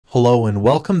Hello and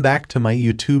welcome back to my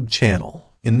YouTube channel.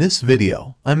 In this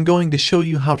video, I'm going to show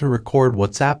you how to record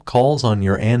WhatsApp calls on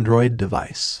your Android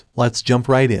device. Let's jump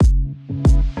right in.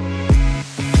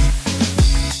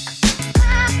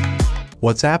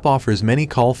 WhatsApp offers many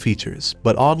call features,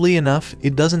 but oddly enough,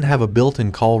 it doesn't have a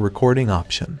built-in call recording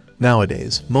option.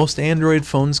 Nowadays, most Android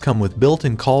phones come with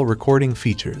built-in call recording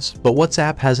features, but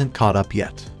WhatsApp hasn't caught up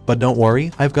yet. But don't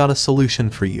worry, I've got a solution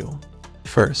for you.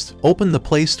 First, open the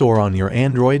Play Store on your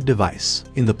Android device.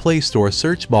 In the Play Store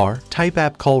search bar, type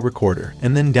App Call Recorder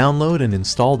and then download and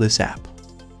install this app.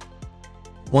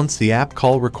 Once the App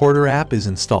Call Recorder app is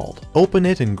installed, open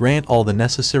it and grant all the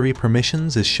necessary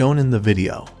permissions as shown in the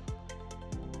video.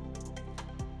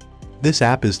 This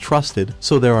app is trusted,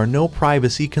 so there are no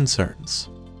privacy concerns.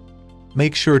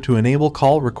 Make sure to enable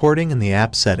call recording in the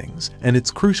app settings, and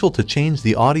it's crucial to change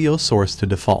the audio source to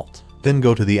default. Then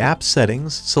go to the app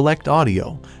settings, select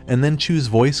audio, and then choose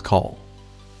voice call.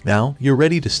 Now, you're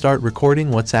ready to start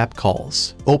recording WhatsApp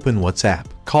calls. Open WhatsApp,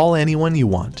 call anyone you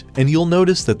want, and you'll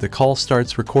notice that the call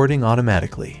starts recording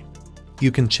automatically.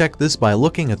 You can check this by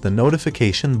looking at the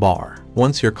notification bar.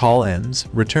 Once your call ends,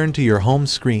 return to your home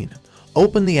screen.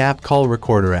 Open the App Call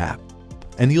Recorder app,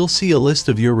 and you'll see a list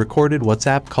of your recorded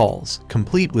WhatsApp calls,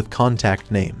 complete with contact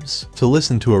names. To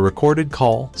listen to a recorded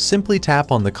call, simply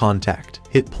tap on the contact,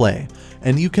 hit play,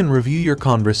 and you can review your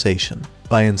conversation.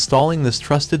 By installing this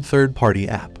trusted third-party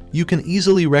app, you can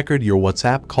easily record your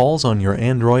WhatsApp calls on your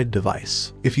Android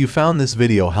device. If you found this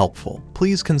video helpful,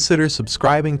 please consider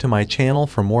subscribing to my channel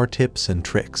for more tips and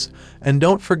tricks, and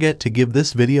don't forget to give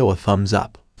this video a thumbs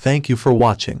up. Thank you for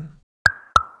watching.